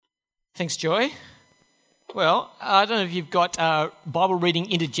Thanks, Joy. Well, I don't know if you've got Bible reading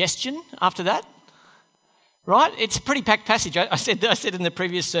indigestion after that, right? It's a pretty packed passage. I said in the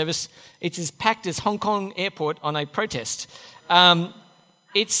previous service, it's as packed as Hong Kong airport on a protest.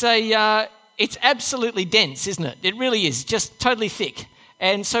 It's absolutely dense, isn't it? It really is, just totally thick.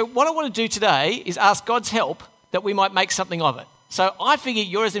 And so what I want to do today is ask God's help that we might make something of it. So I figure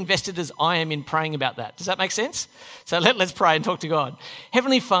you're as invested as I am in praying about that. Does that make sense? So let's pray and talk to God.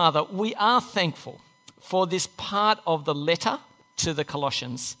 Heavenly Father, we are thankful for this part of the letter to the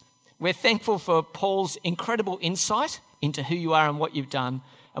Colossians. We're thankful for Paul's incredible insight into who you are and what you've done.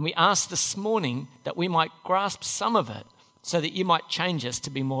 And we ask this morning that we might grasp some of it so that you might change us to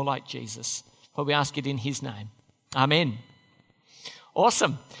be more like Jesus. For we ask it in his name. Amen.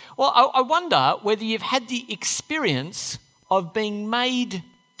 Awesome. Well, I wonder whether you've had the experience of being made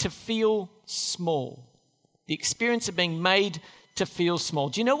to feel small. The experience of being made to feel small.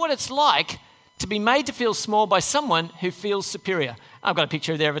 Do you know what it's like to be made to feel small by someone who feels superior? I've got a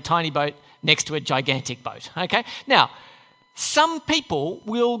picture there of a tiny boat next to a gigantic boat, okay? Now, some people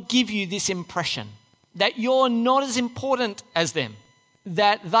will give you this impression that you're not as important as them,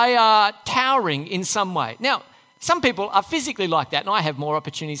 that they are towering in some way. Now, some people are physically like that, and I have more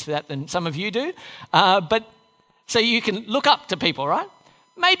opportunities for that than some of you do, but so you can look up to people, right?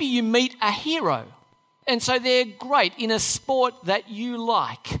 Maybe you meet a hero, and so they're great in a sport that you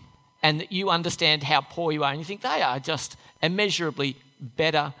like and that you understand how poor you are, and you think they are just immeasurably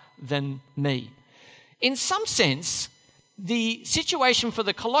better than me. In some sense, the situation for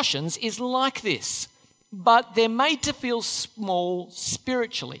the Colossians is like this, but they're made to feel small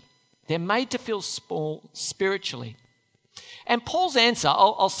spiritually. They're made to feel small spiritually. And Paul's answer,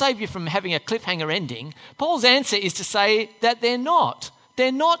 I'll save you from having a cliffhanger ending. Paul's answer is to say that they're not.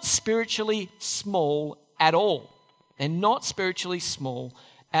 They're not spiritually small at all. They're not spiritually small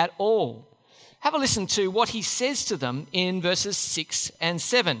at all. Have a listen to what he says to them in verses 6 and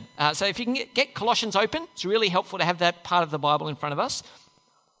 7. So if you can get Colossians open, it's really helpful to have that part of the Bible in front of us.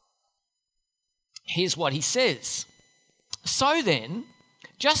 Here's what he says. So then,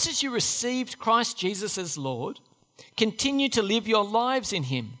 just as you received Christ Jesus as Lord, continue to live your lives in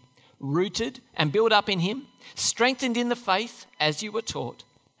him, rooted and built up in him, strengthened in the faith as you were taught,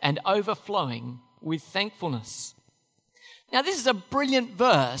 and overflowing with thankfulness. Now, this is a brilliant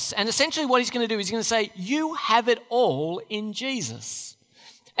verse, and essentially what he's going to do is he's going to say, you have it all in Jesus.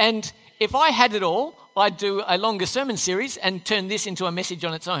 And if I had it all, I'd do a longer sermon series and turn this into a message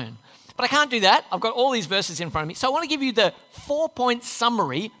on its own. But I can't do that. I've got all these verses in front of me. So I want to give you the 4-point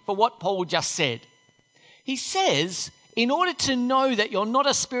summary for what Paul just said. He says, in order to know that you're not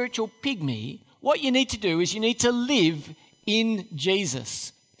a spiritual pygmy, what you need to do is you need to live in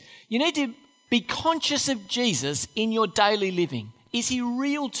Jesus. You need to be conscious of Jesus in your daily living. Is he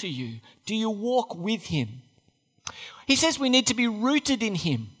real to you? Do you walk with him? He says we need to be rooted in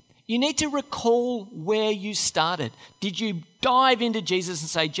him. You need to recall where you started. Did you dive into Jesus and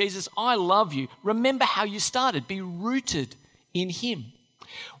say, Jesus, I love you? Remember how you started. Be rooted in him.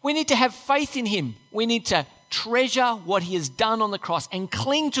 We need to have faith in him. We need to treasure what he has done on the cross and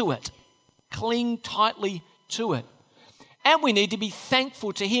cling to it. Cling tightly to it. And we need to be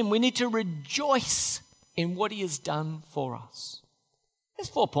thankful to him. We need to rejoice in what he has done for us. There's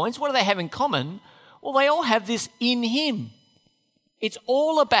 4 points. What do they have in common? Well, they all have this in him. It's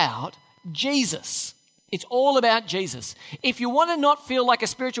all about Jesus. It's all about Jesus. If you want to not feel like a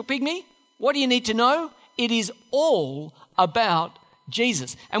spiritual pygmy, what do you need to know? It is all about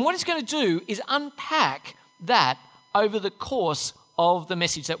Jesus. And what it's going to do is unpack that over the course of the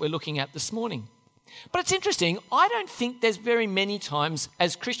message that we're looking at this morning. But it's interesting, I don't think there's very many times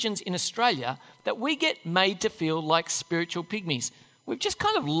as Christians in Australia that we get made to feel like spiritual pygmies. We've just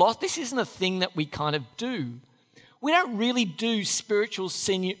kind of lost, this isn't a thing that we kind of do. We don't really do spiritual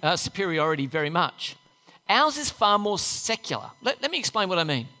superiority very much. Ours is far more secular. Let me explain what I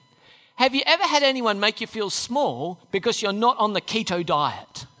mean. Have you ever had anyone make you feel small because you're not on the keto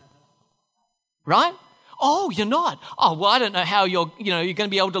diet? Right? Oh, you're not. Oh, well, I don't know how you're going to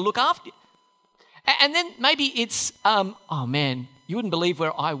be able to look after you. And then maybe it's, oh man, you wouldn't believe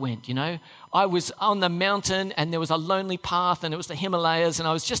where I went, I was on the mountain and there was a lonely path and it was the Himalayas and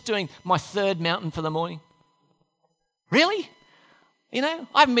I was just doing my 3rd mountain for the morning. Really? I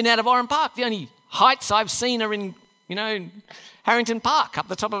haven't been out of Oran Park. The only heights I've seen are in, Harrington Park up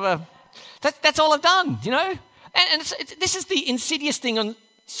the top of a... That's all I've done, And this is the insidious thing on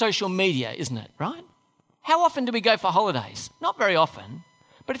social media, isn't it, right? How often do we go for holidays? Not very often.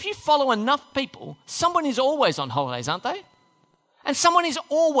 But if you follow enough people, someone is always on holidays, aren't they? And someone is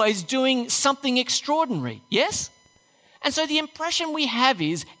always doing something extraordinary, yes? And so the impression we have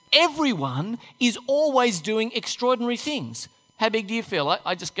is everyone is always doing extraordinary things. How big do you feel?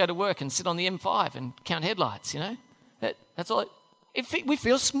 I just go to work and sit on the M5 and count headlights, That's all. We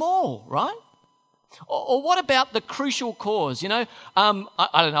feel small, right? Or what about the crucial cause? I don't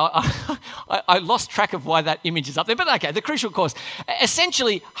know. I lost track of why that image is up there, but okay, the crucial cause.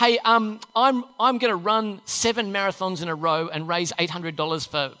 Essentially, hey, I'm going to run 7 marathons in a row and raise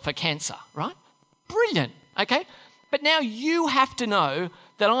 $800 for cancer, right? Brilliant, okay? But now you have to know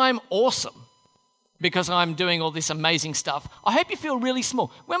that I'm awesome because I'm doing all this amazing stuff. I hope you feel really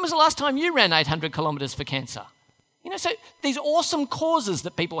small. When was the last time you ran 800 kilometers for cancer? So these awesome causes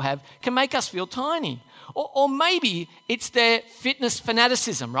that people have can make us feel tiny. Or maybe it's their fitness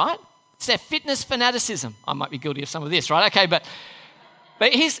fanaticism, right? It's their fitness fanaticism. I might be guilty of some of this, right? Okay, but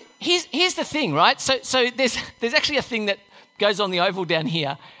here's the thing, right? So there's actually a thing that goes on the oval down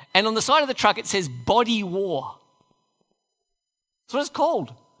here, and on the side of the truck it says body war. That's what it's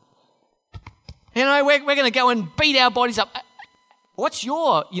called. We're going to go and beat our bodies up. What's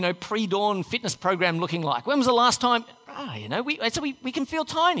your, pre-dawn fitness program looking like? When was the last time? We can feel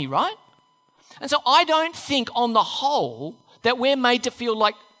tiny, right? And so I don't think on the whole that we're made to feel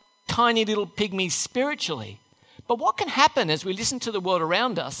like tiny little pygmies spiritually. But what can happen as we listen to the world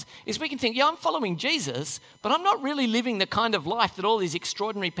around us is we can think, I'm following Jesus, but I'm not really living the kind of life that all these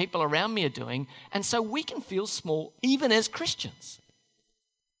extraordinary people around me are doing. And so we can feel small even as Christians.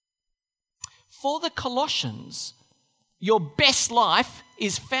 For the Colossians, your best life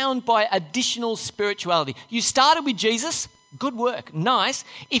is found by additional spirituality. You started with Jesus, good work, nice.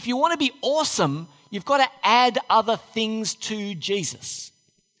 If you want to be awesome, you've got to add other things to Jesus.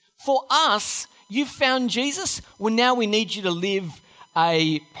 For us, you've found Jesus, well, now we need you to live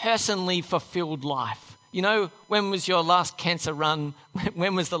a personally fulfilled life. When was your last cancer run?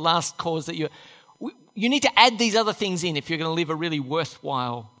 When was the last cause that you need to add these other things in if you're going to live a really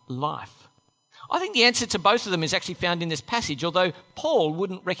worthwhile life. I think the answer to both of them is actually found in this passage, although Paul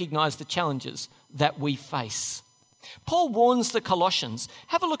wouldn't recognise the challenges that we face. Paul warns the Colossians.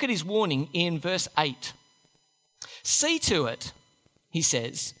 Have a look at his warning in verse 8. See to it, he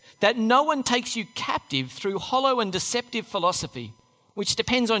says, that no one takes you captive through hollow and deceptive philosophy, which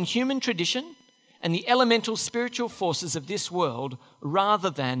depends on human tradition and the elemental spiritual forces of this world rather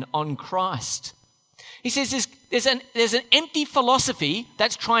than on Christ. He says there's an empty philosophy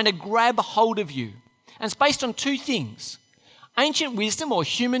that's trying to grab hold of you. And it's based on two things: ancient wisdom or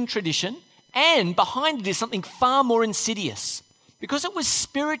human tradition, and behind it is something far more insidious. Because it was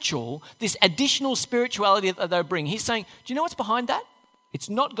spiritual, this additional spirituality that they bring, he's saying, do you know what's behind that? It's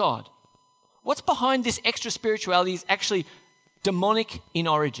not God. What's behind this extra spirituality is actually demonic in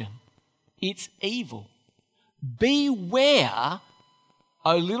origin. It's evil. Beware,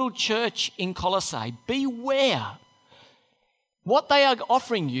 O little church in Colossae, beware. What they are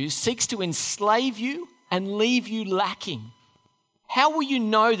offering you seeks to enslave you and leave you lacking. How will you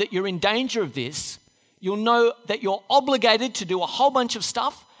know that you're in danger of this? You'll know that you're obligated to do a whole bunch of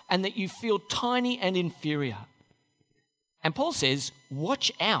stuff and that you feel tiny and inferior. And Paul says,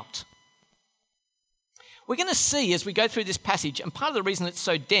 watch out. We're going to see as we go through this passage, and part of the reason it's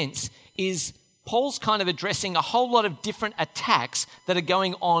so dense is Paul's kind of addressing a whole lot of different attacks that are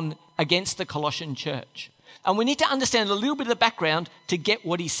going on against the Colossian church. And we need to understand a little bit of the background to get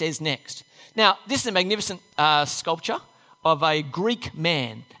what he says next. Now, this is a magnificent sculpture of a Greek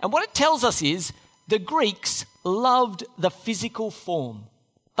man. And what it tells us is the Greeks loved the physical form.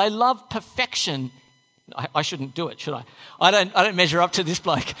 They loved perfection. I shouldn't do it, should I? I don't measure up to this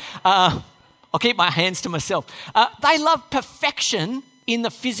bloke. I'll keep my hands to myself. They loved perfection in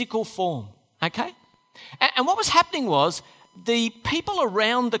the physical form. Okay? And what was happening was the people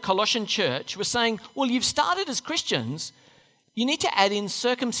around the Colossian church were saying, well, you've started as Christians, you need to add in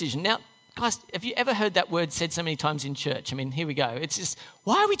circumcision. Now, guys, have you ever heard that word said so many times in church? I mean, here we go. It's just,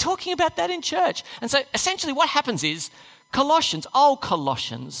 why are we talking about that in church? And so essentially what happens is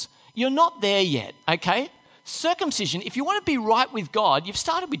Colossians, you're not there yet, okay? Circumcision, if you want to be right with God, you've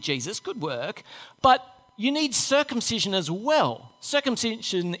started with Jesus, good work, but you need circumcision as well.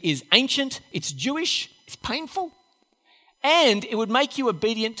 Circumcision is ancient, it's Jewish, it's painful, and it would make you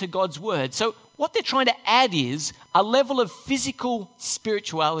obedient to God's word. So what they're trying to add is a level of physical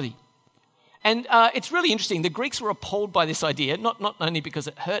spirituality. And it's really interesting. The Greeks were appalled by this idea, not only because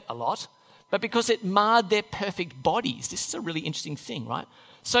it hurt a lot, but because it marred their perfect bodies. This is a really interesting thing, right?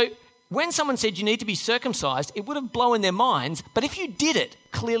 So when someone said you need to be circumcised, it would have blown their minds. But if you did it,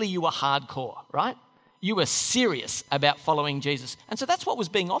 clearly you were hardcore, right? You were serious about following Jesus. And so that's what was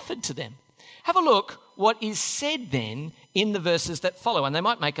being offered to them. Have a look what is said then in the verses that follow, and they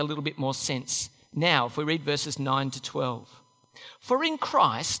might make a little bit more sense now if we read verses 9 to 12. For in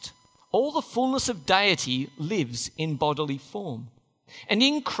Christ, all the fullness of deity lives in bodily form. And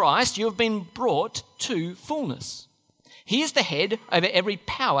in Christ you have been brought to fullness. He is the head over every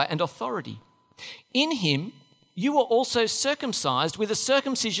power and authority. In him you were also circumcised with a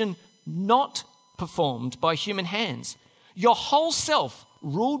circumcision not performed by human hands. Your whole self,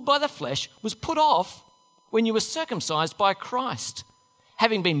 ruled by the flesh, was put off when you were circumcised by Christ,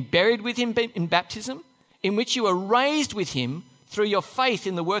 having been buried with him in baptism, in which you were raised with him through your faith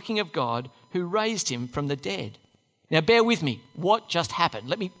in the working of God who raised him from the dead. Now bear with me. What just happened?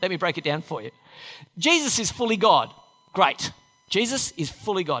 Let me break it down for you. Jesus is fully God. Great. Jesus is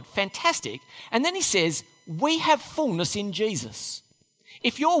fully God. Fantastic. And then he says, we have fullness in Jesus.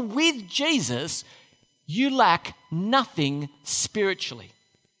 If you're with Jesus, you lack nothing spiritually.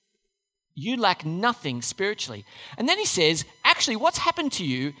 You lack nothing spiritually. And then he says, actually, what's happened to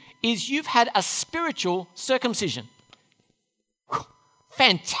you is you've had a spiritual circumcision.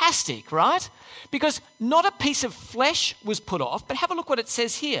 Fantastic, right? Because not a piece of flesh was put off, but have a look what it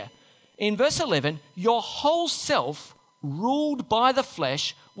says here. In verse 11, your whole self, ruled by the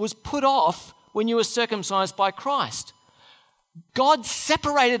flesh, was put off when you were circumcised by Christ. God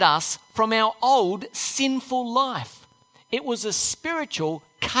separated us from our old sinful life. It was a spiritual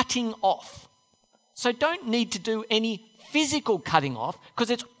cutting off. So don't need to do any physical cutting off because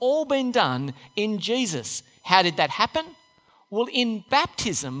it's all been done in Jesus. How did that happen? Well, in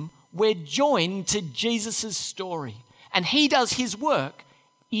baptism, we're joined to Jesus' story and he does his work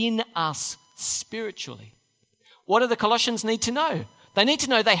in us spiritually. What do the Colossians need to know? They need to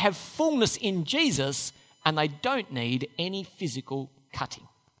know they have fullness in Jesus and they don't need any physical cutting.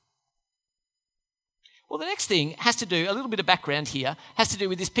 Well, the next thing has to do, a little bit of background here, has to do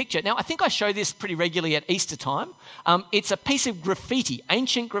with this picture. Now, I think I show this pretty regularly at Easter time. It's a piece of graffiti,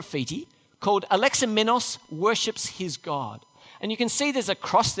 ancient graffiti, called Alexamenos worships his God. And you can see there's a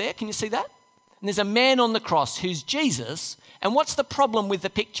cross there. Can you see that? And there's a man on the cross who's Jesus. And what's the problem with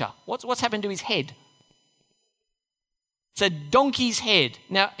the picture? What's happened to his head? It's a donkey's head.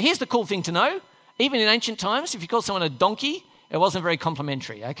 Now, here's the cool thing to know. Even in ancient times, if you call someone a donkey, it wasn't very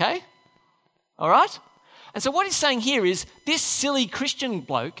complimentary, okay? All right? And so what he's saying here is this silly Christian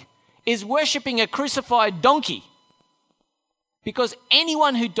bloke is worshipping a crucified donkey because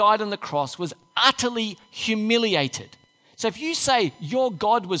anyone who died on the cross was utterly humiliated. So if you say your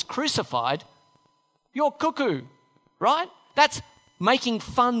God was crucified, you're cuckoo, right? That's making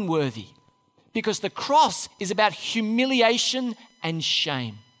fun worthy because the cross is about humiliation and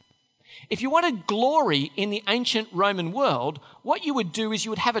shame. If you wanted glory in the ancient Roman world, what you would do is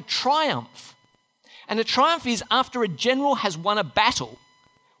you would have a triumph. And a triumph is after a general has won a battle,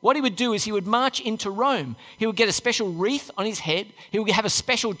 what he would do is he would march into Rome. He would get a special wreath on his head. He would have a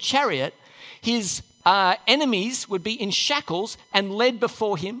special chariot. His enemies would be in shackles and led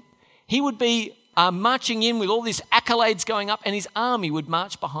before him. He would be marching in with all these accolades going up and his army would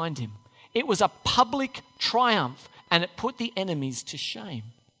march behind him. It was a public triumph and it put the enemies to shame.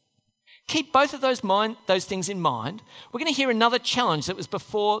 Keep both of those things in mind. We're going to hear another challenge that was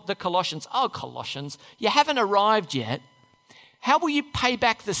before the Colossians. Oh, Colossians, you haven't arrived yet. How will you pay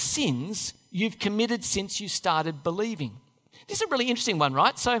back the sins you've committed since you started believing? This is a really interesting one,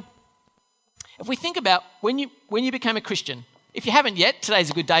 right? So if we think about when you became a Christian, if you haven't yet, today's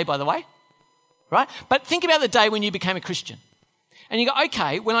a good day, by the way, right? But think about the day when you became a Christian. And you go,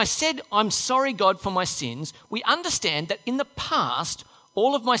 okay, when I said, I'm sorry, God, for my sins, we understand that in the past,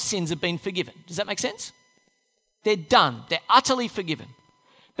 all of my sins have been forgiven. Does that make sense? They're done. They're utterly forgiven.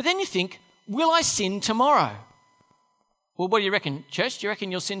 But then you think, will I sin tomorrow? Well, what do you reckon, church? Do you reckon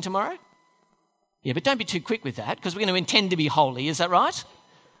you'll sin tomorrow? Yeah, but don't be too quick with that because we're going to intend to be holy. Is that right?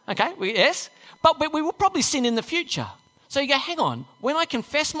 Okay, yes. But we will probably sin in the future. So you go, hang on. When I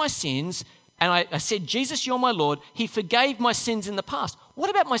confess my sins and I said, Jesus, you're my Lord, he forgave my sins in the past. What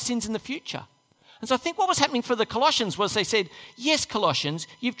about my sins in the future? And so I think what was happening for the Colossians was they said, yes, Colossians,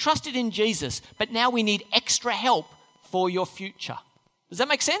 you've trusted in Jesus, but now we need extra help for your future. Does that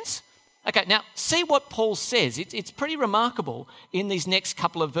make sense? Okay, now see what Paul says. It's pretty remarkable in these next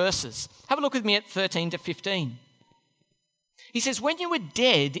couple of verses. Have a look with me at 13 to 15. He says, when you were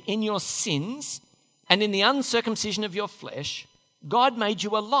dead in your sins and in the uncircumcision of your flesh, God made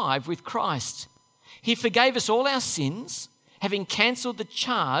you alive with Christ. He forgave us all our sins, having cancelled the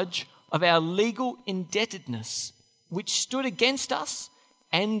charge of our legal indebtedness, which stood against us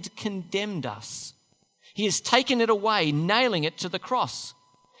and condemned us. He has taken it away, nailing it to the cross.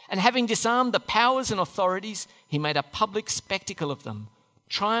 And having disarmed the powers and authorities, he made a public spectacle of them,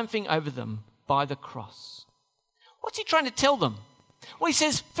 triumphing over them by the cross. What's he trying to tell them? Well, he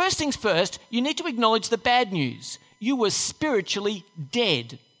says, first things first, you need to acknowledge the bad news. you were spiritually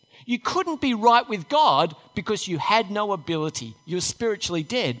dead. You couldn't be right with God because you had no ability. You were spiritually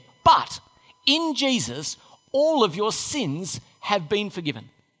dead. But in Jesus, all of your sins have been forgiven.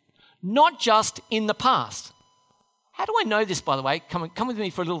 Not just in the past. How do I know this, by the way? Come with me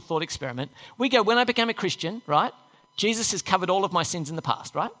for a little thought experiment. We go, when I became a Christian, right? Jesus has covered all of my sins in the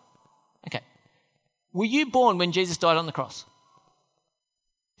past, right? Okay. Were you born when Jesus died on the cross?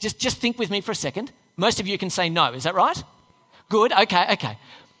 Just think with me for a second. Most of you can say no. Is that right? Good. Okay.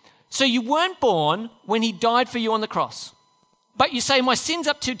 So you weren't born when he died for you on the cross. But you say, my sins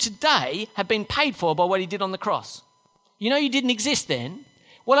up to today have been paid for by what he did on the cross. You know you didn't exist then.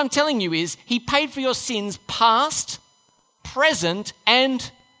 What I'm telling you is he paid for your sins past, present,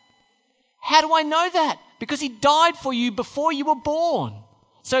 and how do I know that? Because he died for you before you were born.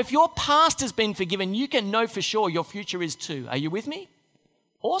 So if your past has been forgiven, you can know for sure your future is too. Are you with me?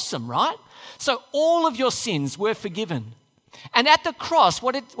 Awesome, right? So all of your sins were forgiven. And at the cross,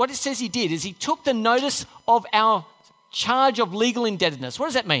 what it says he did is he took the notice of our charge of legal indebtedness. What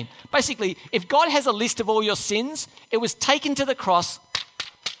does that mean? Basically, if God has a list of all your sins, it was taken to the cross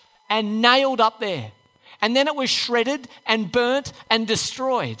and nailed up there. And then it was shredded and burnt and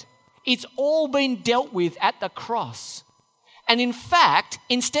destroyed. It's all been dealt with at the cross. And in fact,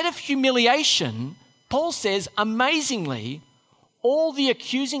 instead of humiliation, Paul says, amazingly, all the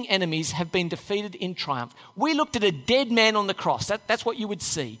accusing enemies have been defeated in triumph. We looked at a dead man on the cross. That's what you would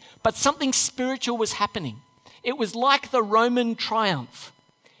see. But something spiritual was happening. It was like the Roman triumph.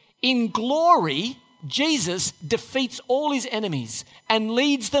 In glory, Jesus defeats all his enemies and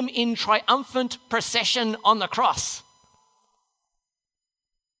leads them in triumphant procession on the cross.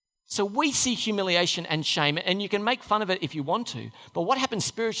 So we see humiliation and shame, and you can make fun of it if you want to, but what happened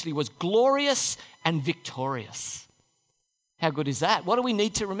spiritually was glorious and victorious. How good is that? What do we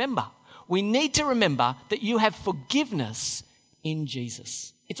need to remember? We need to remember that you have forgiveness in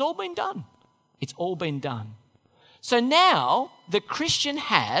Jesus. It's all been done. It's all been done. So now the Christian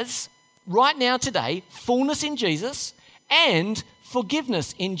has, right now today, fullness in Jesus and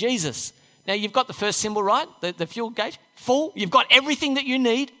forgiveness in Jesus. Now you've got the first symbol, right? The fuel gauge. Full. You've got everything that you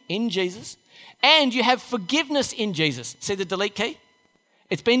need in Jesus. And you have forgiveness in Jesus. See the delete key?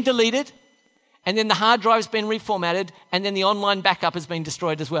 It's been deleted. And then the hard drive's been reformatted. And then the online backup has been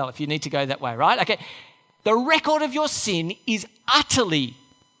destroyed as well, if you need to go that way, right? Okay. The record of your sin is utterly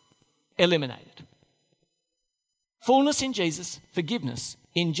eliminated. Fullness in Jesus, forgiveness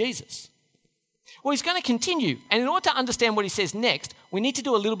in Jesus. Well, he's going to continue. And in order to understand what he says next, we need to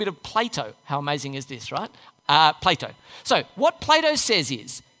do a little bit of Plato. How amazing is this, right? Plato. So what Plato says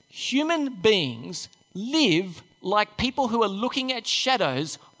is human beings live like people who are looking at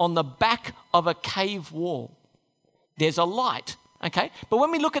shadows on the back of a cave wall. There's a light, okay? But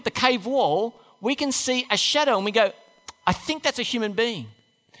when we look at the cave wall, we can see a shadow and we go, I think that's a human being.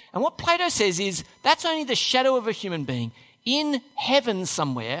 And what Plato says is that's only the shadow of a human being. In heaven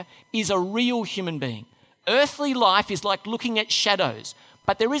somewhere is a real human being. Earthly life is like looking at shadows,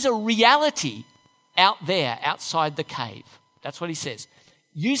 but there is a reality out there, outside the cave. That's what he says.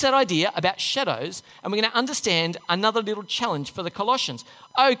 Use that idea about shadows, and we're going to understand another little challenge for the Colossians.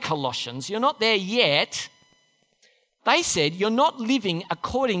 Oh, Colossians, you're not there yet. They said you're not living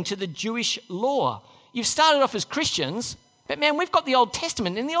according to the Jewish law. You've started off as Christians, but man, we've got the Old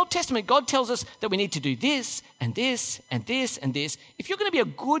Testament. In the Old Testament, God tells us that we need to do this and this and this and this. If you're going to be a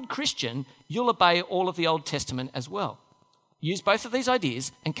good Christian, you'll obey all of the Old Testament as well. Use both of these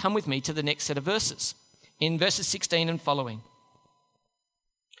ideas and come with me to the next set of verses. In verses 16 and following.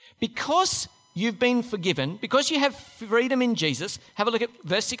 Because you've been forgiven, because you have freedom in Jesus, have a look at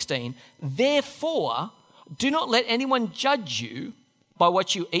verse 16. Therefore, do not let anyone judge you by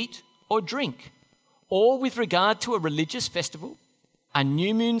what you eat or drink, or with regard to a religious festival, a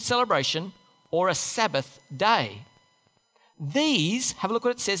new moon celebration, or a Sabbath day. These, have a look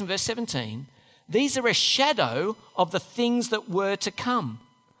what it says in verse 17, these are a shadow of the things that were to come.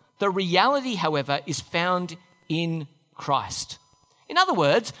 The reality, however, is found in Christ. In other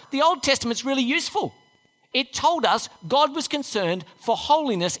words, the Old Testament's really useful. It told us God was concerned for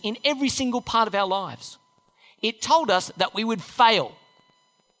holiness in every single part of our lives. It told us that we would fail.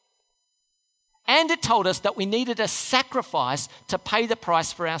 And it told us that we needed a sacrifice to pay the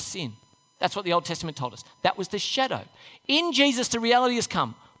price for our sin. That's what the Old Testament told us. That was the shadow. In Jesus, the reality has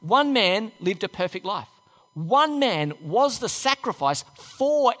come. One man lived a perfect life. One man was the sacrifice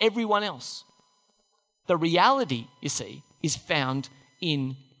for everyone else. The reality, you see, is found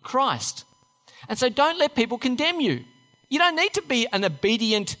in Christ. And so don't let people condemn you. You don't need to be an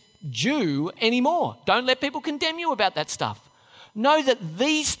obedient Jew anymore. Don't let people condemn you about that stuff. Know that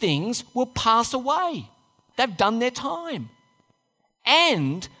these things will pass away. they've done their time,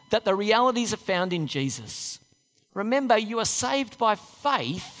 and that the realities are found in Jesus. Remember, you are saved by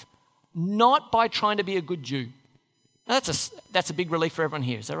faith, not by trying to be a good Jew. Now, that's a big relief for everyone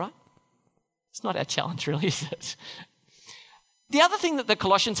here, is that right? It's not our challenge, really, is it? The other thing that the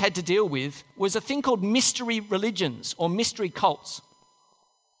Colossians had to deal with was a thing called mystery religions or mystery cults.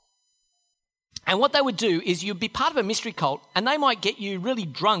 And what they would do is you'd be part of a mystery cult, and they might get you really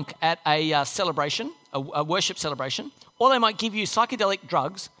drunk at a celebration, a worship celebration, or they might give you psychedelic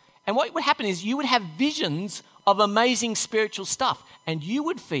drugs. And what would happen is you would have visions of amazing spiritual stuff, and you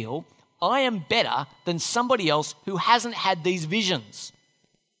would feel, I am better than somebody else who hasn't had these visions.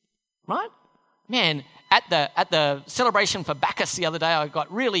 Right? Man, at the celebration for Bacchus the other day, I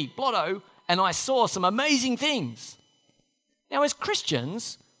got really blotto, and I saw some amazing things. Now, as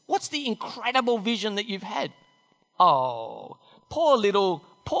Christians, what's the incredible vision that you've had? Oh, poor little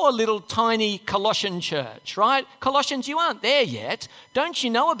tiny Colossian church, right? Colossians, you aren't there yet. Don't you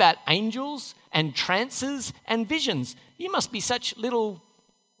know about angels and trances and visions? You must be such little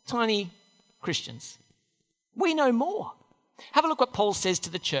tiny Christians. We know more. Have a look what Paul says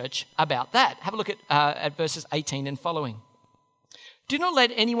to the church about that. Have a look at verses 18 and following. Do not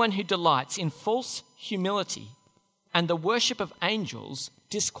let anyone who delights in false humility and the worship of angels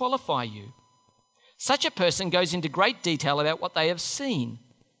disqualify you. Such a person goes into great detail about what they have seen.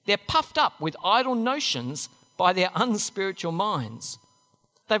 They're puffed up with idle notions by their unspiritual minds.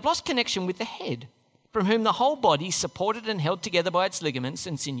 They've lost connection with the head, from whom the whole body, supported and held together by its ligaments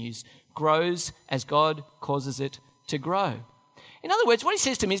and sinews, grows as God causes it to grow. In other words, what he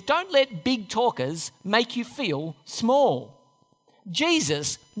says to me is, don't let big talkers make you feel small.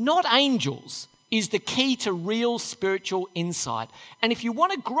 Jesus, not angels, is the key to real spiritual insight. And if you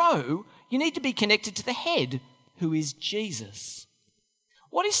want to grow, you need to be connected to the head, who is Jesus.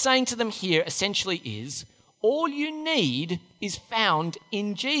 What he's saying to them here essentially is, all you need is found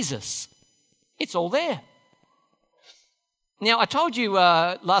in Jesus. It's all there. Now, I told you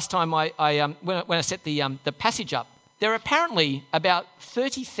last time when I set the passage up, there are apparently about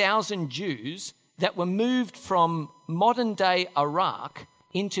 30,000 Jews that were moved from modern-day Iraq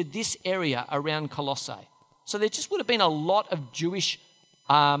into this area around Colossae. So there just would have been a lot of Jewish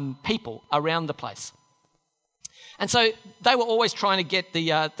people around the place. And so they were always trying to get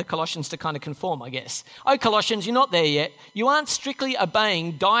the Colossians to kind of conform, I guess. Oh, Colossians, you're not there yet. You aren't strictly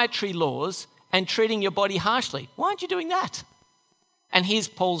obeying dietary laws and treating your body harshly. Why aren't you doing that? And here's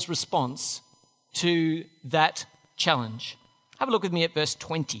Paul's response to that challenge. Have a look with me at verse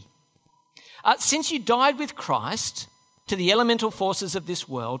 20. Since you died with Christ to the elemental forces of this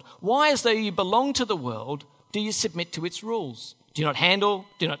world, why, as though you belong to the world, do you submit to its rules? Do not handle,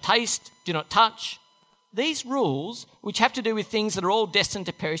 do not taste, do not touch. These rules, which have to do with things that are all destined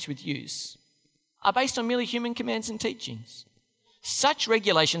to perish with use, are based on merely human commands and teachings. Such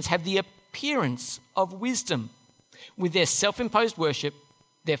regulations have the appearance of wisdom, with their self-imposed worship,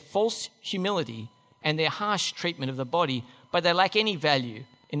 their false humility, and their harsh treatment of the body, but they lack any value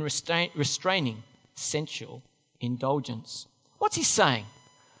in restraining sensual indulgence. What's he saying?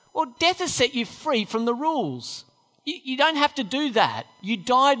 Well, death has set you free from the rules. You don't have to do that. You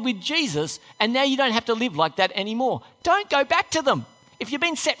died with Jesus, and now you don't have to live like that anymore. Don't go back to them. If you've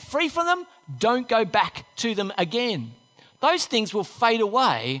been set free from them, don't go back to them again. Those things will fade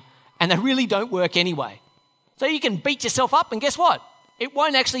away, and they really don't work anyway. So you can beat yourself up, and guess what? It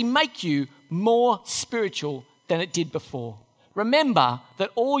won't actually make you more spiritual than it did before. Remember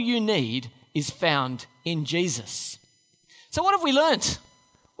that all you need is found in Jesus. So what have we learnt?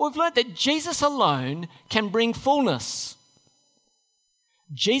 Well, we've learnt that Jesus alone can bring fullness.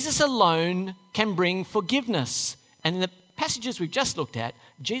 Jesus alone can bring forgiveness. And in the passages we've just looked at,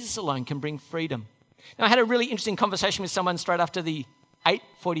 Jesus alone can bring freedom. Now, I had a really interesting conversation with someone straight after the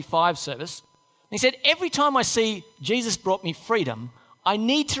 8:45 service. And he said, every time I see Jesus brought me freedom, I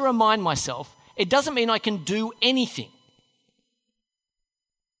need to remind myself, it doesn't mean I can do anything.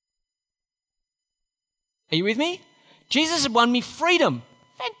 Are you with me? Jesus had won me freedom.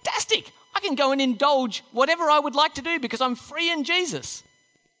 Fantastic. I can go and indulge whatever I would like to do because I'm free in Jesus.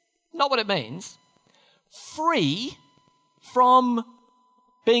 Not what it means. Free from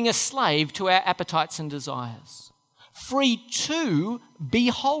being a slave to our appetites and desires. Free to be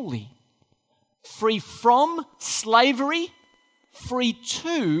holy. Free from slavery. Free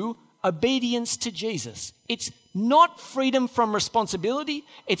to obedience to Jesus. It's not freedom from responsibility.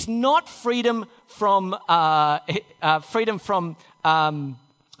 It's not freedom from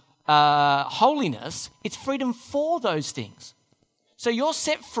holiness. It's freedom for those things. So you're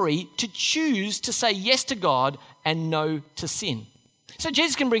set free to choose to say yes to God and no to sin. So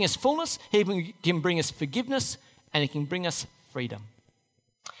Jesus can bring us fullness, he can bring us forgiveness, and he can bring us freedom.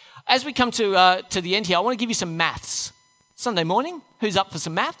 As we come to the end here, I want to give you some maths. Sunday morning, who's up for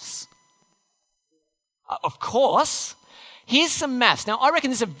some maths? Of course. Here's some maths. Now, I reckon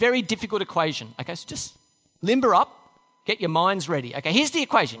this is a very difficult equation. Okay, so just limber up, get your minds ready. Okay, here's the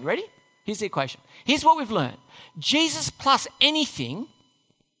equation. Ready? Here's the equation. Here's what we've learned. Jesus plus anything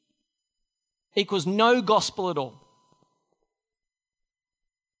equals no gospel at all.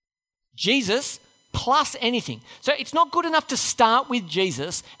 Jesus plus anything. So it's not good enough to start with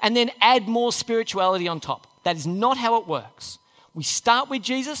Jesus and then add more spirituality on top. That is not how it works. We start with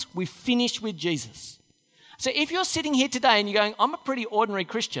Jesus, we finish with Jesus. So if you're sitting here today and you're going, I'm a pretty ordinary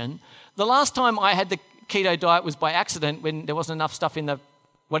Christian, the last time I had the keto diet was by accident when there wasn't enough stuff in the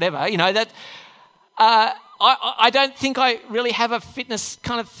whatever, that I don't think I really have a fitness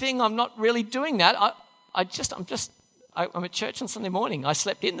kind of thing. I'm not really doing that. I'm at church on Sunday morning. I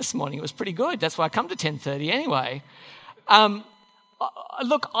slept in this morning. It was pretty good. That's why I come to 10:30 anyway.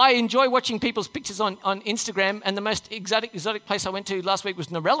 Look, I enjoy watching people's pictures on Instagram, and the most exotic place I went to last week was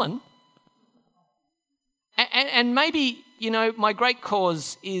Narellan. And maybe, my great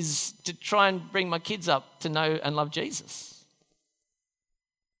cause is to try and bring my kids up to know and love Jesus.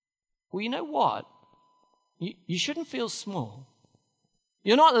 Well, you know what? You shouldn't feel small.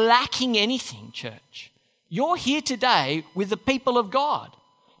 You're not lacking anything, church. You're here today with the people of God.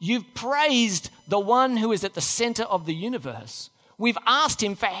 You've praised the one who is at the center of the universe. We've asked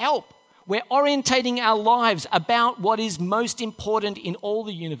him for help. We're orientating our lives about what is most important in all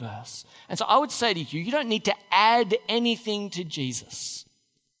the universe. And so I would say to you, you don't need to add anything to Jesus.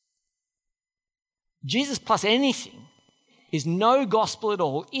 Jesus plus anything is no gospel at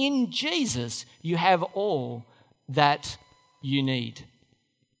all. In Jesus, you have all that you need.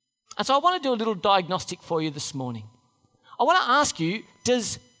 And so I want to do a little diagnostic for you this morning. I want to ask you,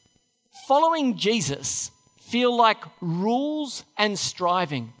 does following Jesus feel like rules and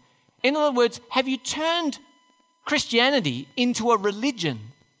striving? In other words, have you turned Christianity into a religion,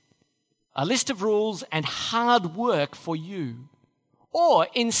 a list of rules and hard work for you? Or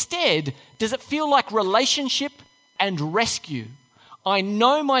instead, does it feel like relationship and rescue? I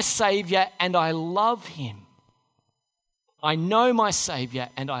know my Saviour and I love him. I know my Saviour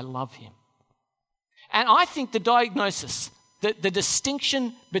and I love him. And I think the diagnosis, the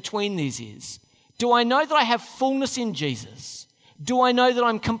distinction between these is, do I know that I have fullness in Jesus? Do I know that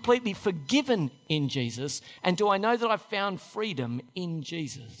I'm completely forgiven in Jesus? And do I know that I've found freedom in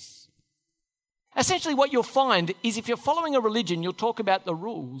Jesus? Essentially what you'll find is if you're following a religion, you'll talk about the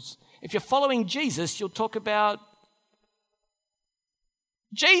rules. If you're following Jesus, you'll talk about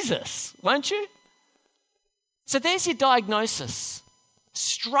Jesus, won't you? So there's your diagnosis.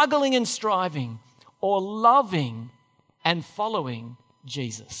 Struggling and striving, or loving and following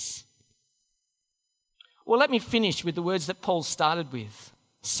Jesus. Well, let me finish with the words that Paul started with.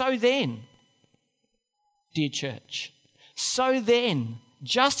 So then, dear church, so then,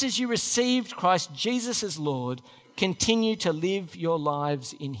 just as you received Christ Jesus as Lord, continue to live your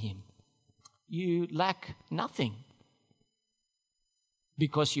lives in him. You lack nothing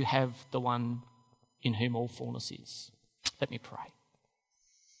because you have the one in whom all fullness is. Let me pray.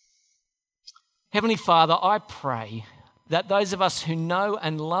 Heavenly Father, I pray that those of us who know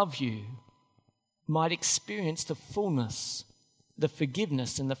and love you might experience the fullness, the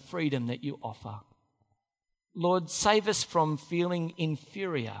forgiveness and the freedom that you offer. Lord, save us from feeling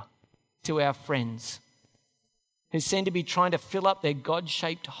inferior to our friends who seem to be trying to fill up their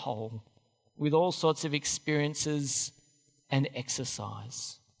God-shaped hole with all sorts of experiences and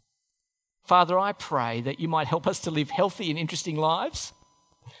exercise. Father, I pray that you might help us to live healthy and interesting lives,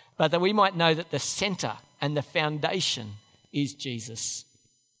 but that we might know that the centre and the foundation is Jesus.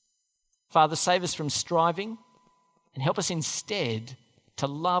 Father, save us from striving and help us instead to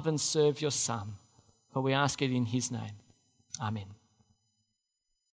love and serve your Son. For we ask it in his name. Amen.